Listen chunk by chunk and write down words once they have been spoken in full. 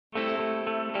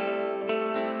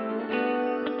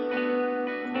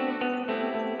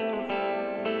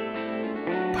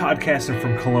Podcasting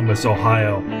from Columbus,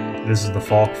 Ohio, this is the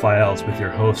Falk Files with your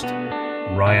host,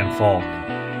 Ryan Falk,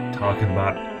 talking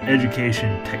about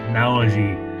education,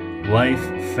 technology, life,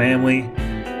 family,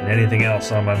 and anything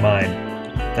else on my mind.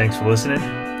 Thanks for listening.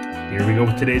 Here we go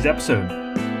with today's episode.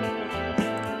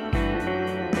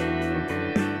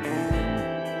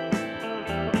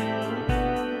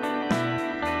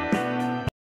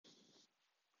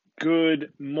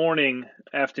 Good morning,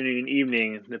 afternoon,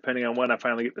 evening, depending on when I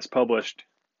finally get this published.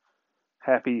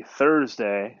 Happy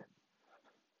Thursday.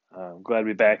 I'm glad to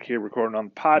be back here recording on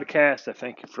the podcast. I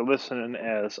thank you for listening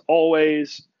as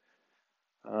always.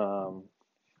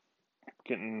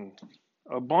 Getting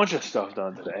a bunch of stuff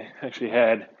done today. Actually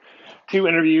had 2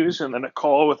 interviews and then a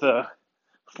call with a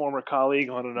former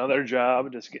colleague on another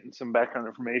job, just getting some background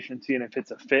information, seeing if it's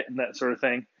a fit and that sort of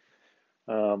thing.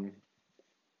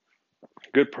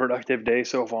 Good productive day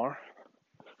so far.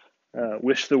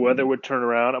 Wish the weather would turn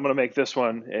around. I'm going to make this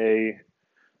one a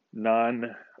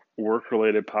non-work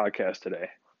related podcast today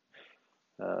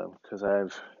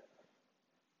because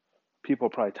people are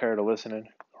probably tired of listening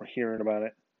or hearing about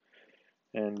it.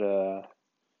 And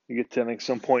you get to, I think,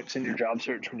 some points in your job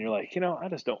search when you're like, I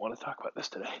just don't want to talk about this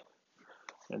today.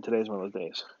 And today's one of those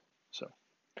days. So,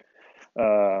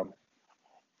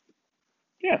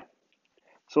 yeah.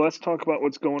 So let's talk about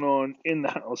what's going on in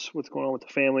the house, what's going on with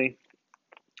the family,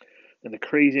 and the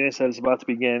craziness that is about to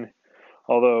begin,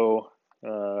 although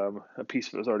a piece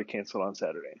of it was already canceled on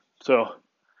Saturday. So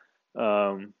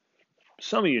some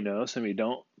of you know, some of you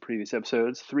don't, previous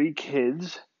episodes, 3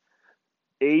 kids,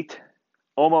 8,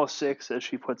 almost 6, as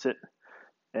she puts it,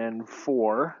 and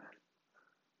 4,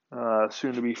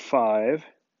 soon to be 5,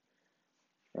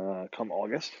 come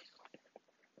August.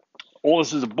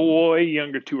 Oldest is a boy,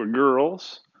 younger 2 are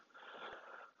girls.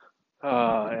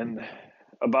 And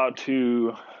about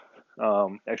to,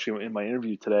 actually in my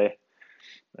interview today,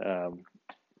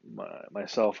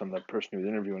 myself and the person who was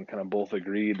interviewing kind of both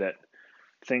agreed that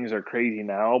things are crazy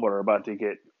now, but are about to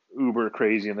get uber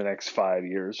crazy in the next 5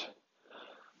 years.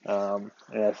 And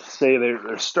I say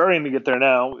they're starting to get there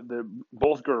now.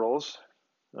 Both girls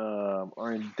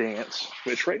are in dance,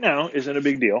 which right now isn't a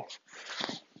big deal.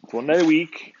 It's 1 day a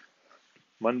week.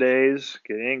 Mondays,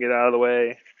 get in, get out of the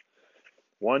way.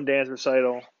 1 dance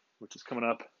recital, which is coming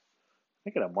up, I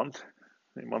think in a month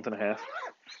and a half.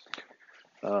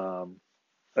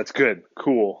 That's good,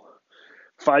 cool.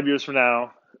 5 years from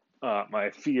now,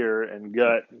 my fear and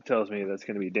gut tells me that's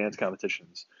going to be dance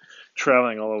competitions,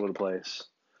 traveling all over the place.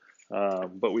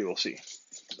 But we will see.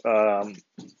 Other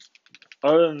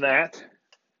than that,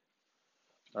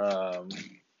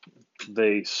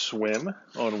 they swim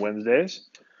on Wednesdays.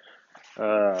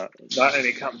 Not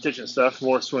any competition stuff,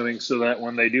 more swimming so that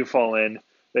when they do fall in,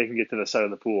 they can get to the side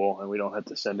of the pool and we don't have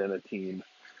to send in a team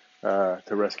to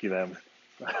rescue them.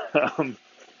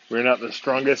 We're not the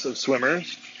strongest of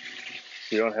swimmers.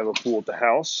 We don't have a pool at the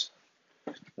house.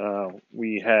 My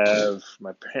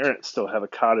parents still have a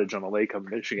cottage on a lake up in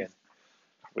Michigan,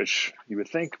 which you would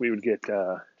think we would get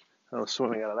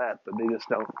swimming out of that, but they just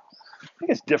don't. I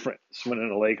think it's different swimming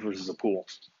in a lake versus a pool.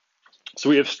 So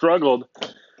we have struggled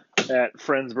at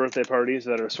friends' birthday parties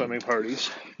that are swimming parties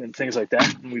and things like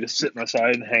that. And we just sit on the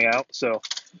side and hang out. So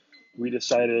we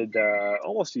decided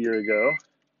almost a year ago.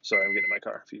 Sorry, I'm getting in my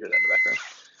car if you hear that in the background.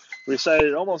 We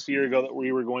decided almost a year ago that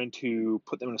we were going to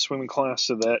put them in a swimming class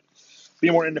so that be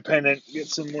more independent, get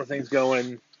some more things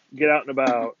going, get out and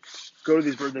about, go to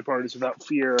these birthday parties without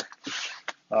fear,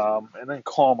 and then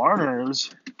calm our nerves,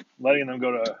 letting them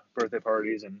go to birthday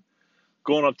parties and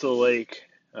going up to the lake,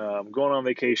 going on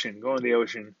vacation, going to the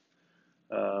ocean,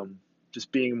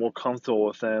 just being more comfortable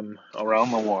with them around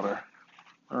the water.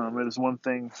 It is one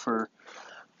thing for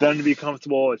them to be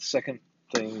comfortable. It's second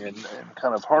thing and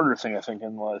kind of harder thing, I think,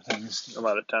 in a lot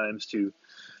of times to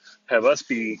have us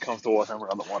be comfortable with them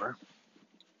around the water.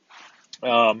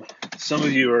 Some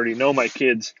of you already know my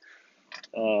kids,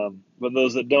 but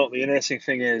those that don't, the interesting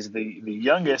thing is the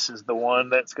youngest is the one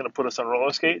that's going to put us on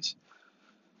roller skates.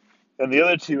 And the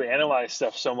other 2 analyze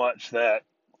stuff so much that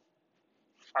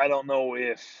I don't know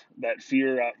if that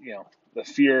fear, the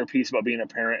fear piece about being a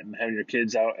parent and having your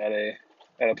kids out at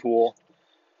a pool,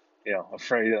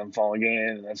 afraid of them falling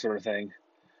in and that sort of thing.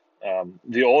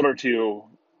 The older 2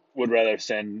 would rather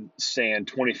stand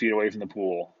 20 feet away from the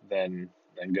pool than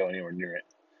go anywhere near it.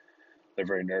 They're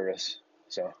very nervous,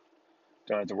 so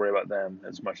don't have to worry about them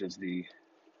as much as the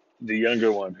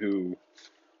younger one who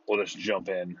will just jump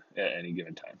in at any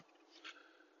given time.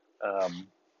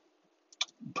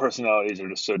 Personalities are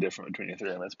just so different between the 3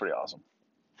 of them. It's pretty awesome.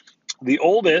 The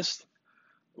oldest,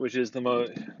 which is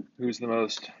who's the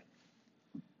most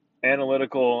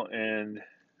analytical and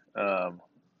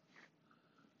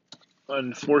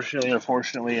unfortunately or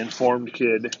fortunately informed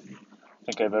kid I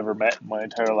think I've ever met in my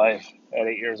entire life at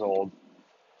 8 years old.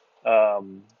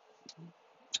 Um,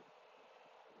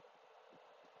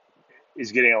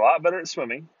 he's getting a lot better at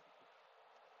swimming.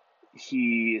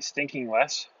 He is thinking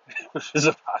less, which is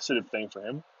a positive thing for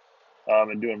him,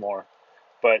 and doing more.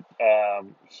 But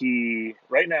he,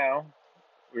 right now,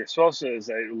 we were supposed to, as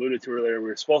I alluded to earlier, we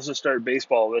were supposed to start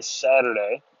baseball this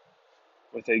Saturday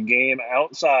with a game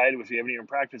outside, which we haven't even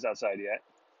practiced outside yet.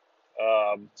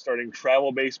 Starting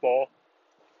travel baseball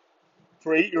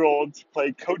for 8-year-olds,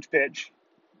 play coach pitch,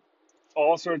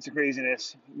 all sorts of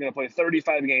craziness. I'm going to play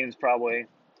 35 games probably.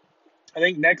 I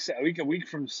think next week, a week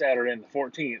from Saturday, the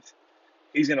 14th,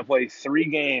 he's going to play 3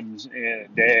 games in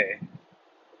a day.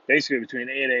 Basically, between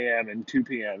 8 a.m. and 2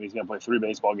 p.m., he's going to play 3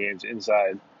 baseball games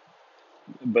inside.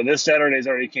 But this Saturday's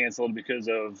already canceled because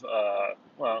of,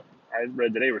 I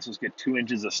read today we're supposed to get 2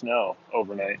 inches of snow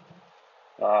overnight.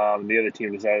 The other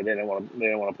team decided they didn't want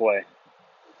to play.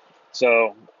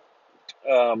 So,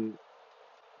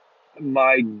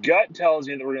 my gut tells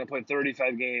me that we're going to play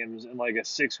 35 games in like a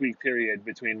 6-week period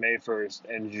between May 1st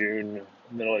and June,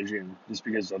 middle of June, just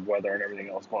because of weather and everything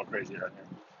else going crazy right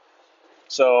now.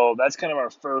 So that's kind of our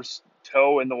first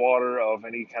toe in the water of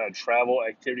any kind of travel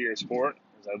activity or sport.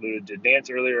 As I alluded to dance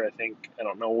earlier, I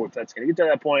don't know if that's going to get to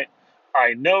that point.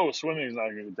 I know swimming is not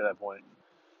going to get to that point.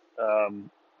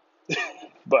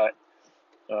 But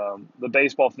the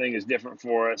baseball thing is different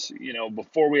for us.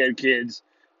 Before we had kids,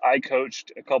 I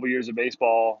coached a couple years of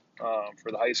baseball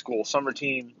for the high school summer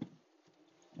team,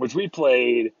 which we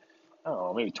played, I don't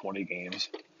know, maybe 20 games.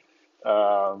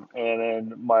 And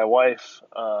then my wife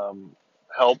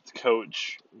helped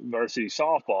coach varsity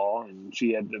softball, and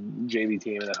she had the JV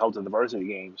team and then helped in the varsity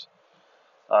games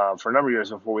for a number of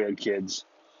years before we had kids.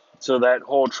 So that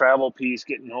whole travel piece,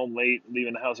 getting home late,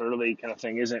 leaving the house early kind of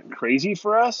thing isn't crazy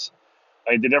for us.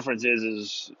 The difference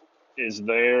is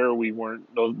they weren't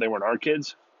our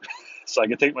kids. So I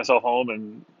could take myself home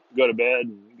and go to bed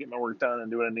and get my work done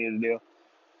and do what I needed to do.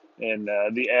 And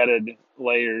the added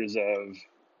layers of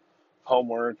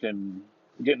homework and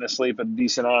getting to sleep a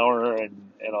decent hour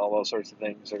and all those sorts of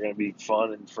things are going to be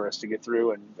fun and for us to get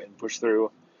through and push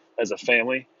through as a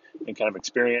family and kind of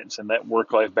experience and that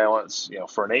work-life balance,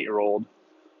 for an 8-year-old.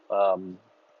 One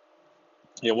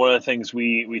of the things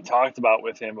we talked about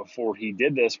with him before he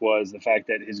did this was the fact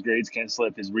that his grades can't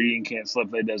slip, his reading can't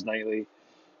slip that he does nightly,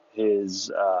 his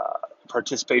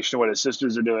participation in what his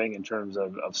sisters are doing in terms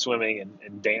of swimming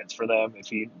and dance for them. If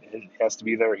he has to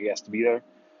be there, he has to be there.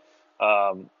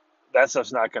 That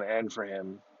stuff's not going to end for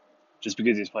him just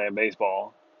because he's playing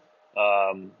baseball.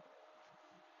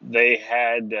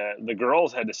 The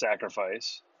girls had to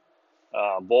sacrifice.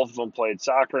 Both of them played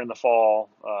soccer in the fall.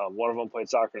 One of them played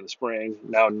soccer in the spring.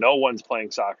 Now no one's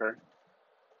playing soccer.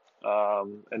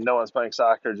 And no one's playing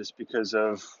soccer just because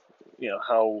of,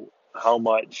 how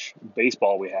much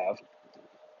baseball we have.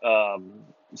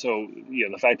 So,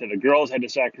 the fact that the girls had to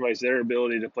sacrifice their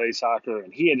ability to play soccer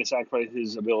and he had to sacrifice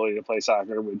his ability to play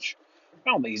soccer, which I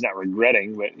don't think he's not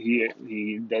regretting, but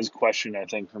he does question, I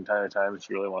think, from time to time if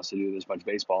he really wants to do this much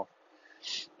baseball.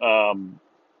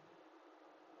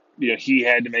 He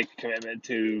had to make a commitment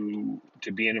to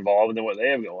being involved in what they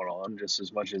have going on just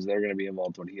as much as they're going to be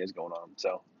involved in what he has going on.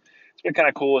 So it's been kind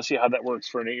of cool to see how that works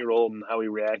for an 8-year-old and how he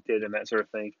reacted and that sort of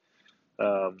thing.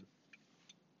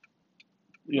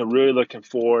 Really looking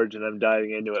forward to them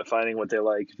diving into it, finding what they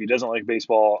like. If he doesn't like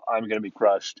baseball, I'm going to be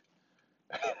crushed,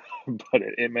 but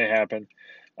it may happen.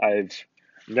 I've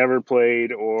never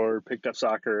played or picked up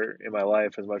soccer in my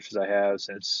life as much as I have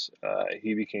since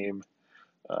he became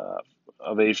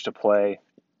of age to play.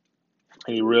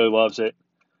 He really loves it.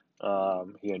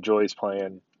 He enjoys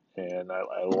playing, and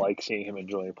I like seeing him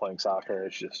enjoying playing soccer.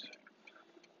 It's just,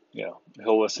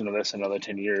 he'll listen to this in another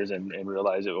 10 years and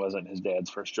realize it wasn't his dad's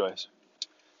first choice.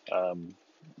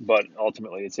 But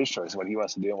ultimately, it's his choice, what he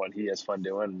wants to do and what he has fun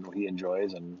doing and what he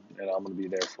enjoys, and I'm going to be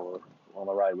there on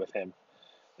the ride with him.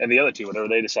 And the other two, whatever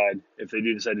they decide, if they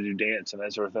do decide to do dance and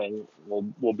that sort of thing,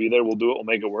 we'll be there, we'll do it, we'll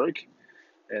make it work.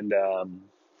 And,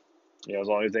 as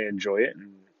long as they enjoy it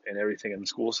and everything in the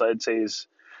school side stays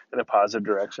in a positive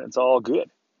direction, it's all good.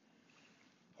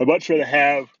 I'd much rather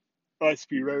have us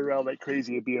be right around like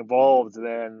crazy and be involved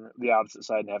than the opposite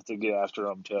side and have to get after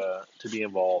them to be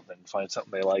involved and find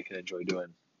something they like and enjoy doing.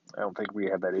 I don't think we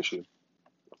have that issue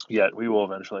yet. We will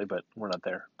eventually, but we're not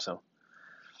there. So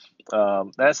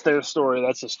that's their story.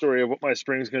 That's the story of what my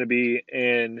spring is going to be.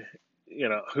 And,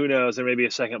 who knows, there may be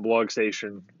a second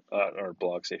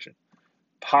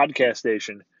podcast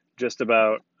station just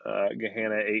about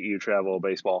Gahanna 8U travel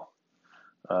baseball,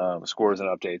 scores and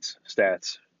updates,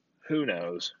 stats. Who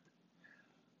knows?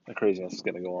 the craziness is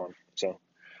going to go on. So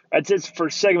that's it for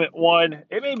segment 1.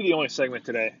 It may be the only segment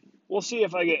today. We'll see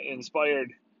if I get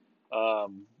inspired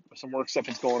with some work stuff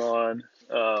that's going on.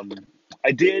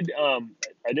 I did want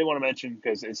to mention,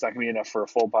 because it's not going to be enough for a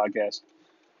full podcast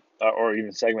or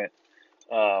even segment.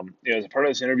 As a part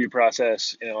of this interview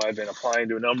process, I've been applying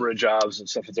to a number of jobs and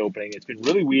stuff that's opening. It's been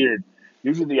really weird.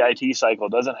 Usually the IT cycle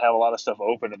doesn't have a lot of stuff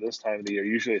open at this time of the year.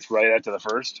 Usually it's right after the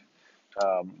first,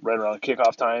 right around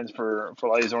kickoff times for a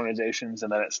lot of these organizations,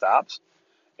 and then it stops,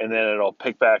 and then it'll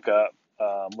pick back up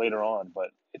later on.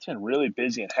 But it's been really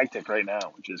busy and hectic right now,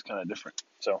 which is kind of different.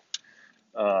 So,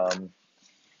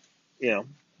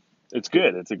 it's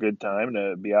good. It's a good time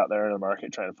to be out there in the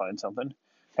market trying to find something.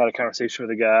 Had a conversation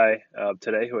with a guy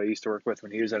today who I used to work with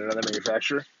when he was at another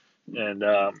manufacturer. And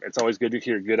it's always good to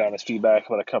hear good, honest feedback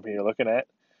about a company you're looking at.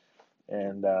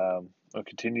 And I'll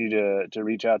continue to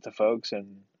reach out to folks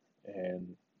and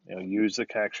use the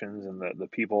connections and the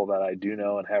people that I do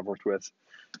know and have worked with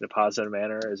in a positive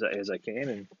manner as I can,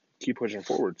 and keep pushing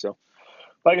forward. So,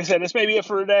 like I said, this may be it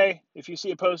for today. If you see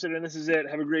it posted and this is it,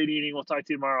 have a great evening. We'll talk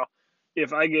to you tomorrow.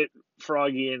 If I get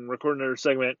froggy and record another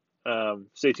segment,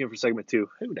 stay tuned for segment 2.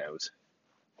 Who knows?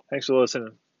 Thanks for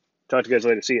listening. Talk to you guys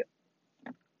later. See ya.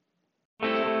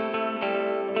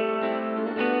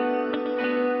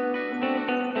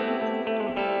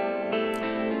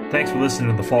 Thanks for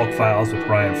listening to the Falk Files with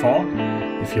Ryan Falk.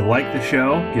 If you like the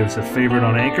show, give us a favorite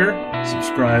on Anchor,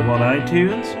 subscribe on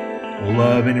iTunes. We'll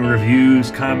love any reviews,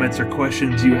 comments, or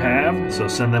questions you have, so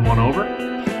send them on over.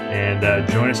 And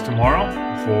join us tomorrow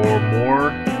for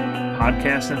more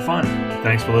podcast and fun.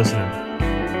 Thanks for listening.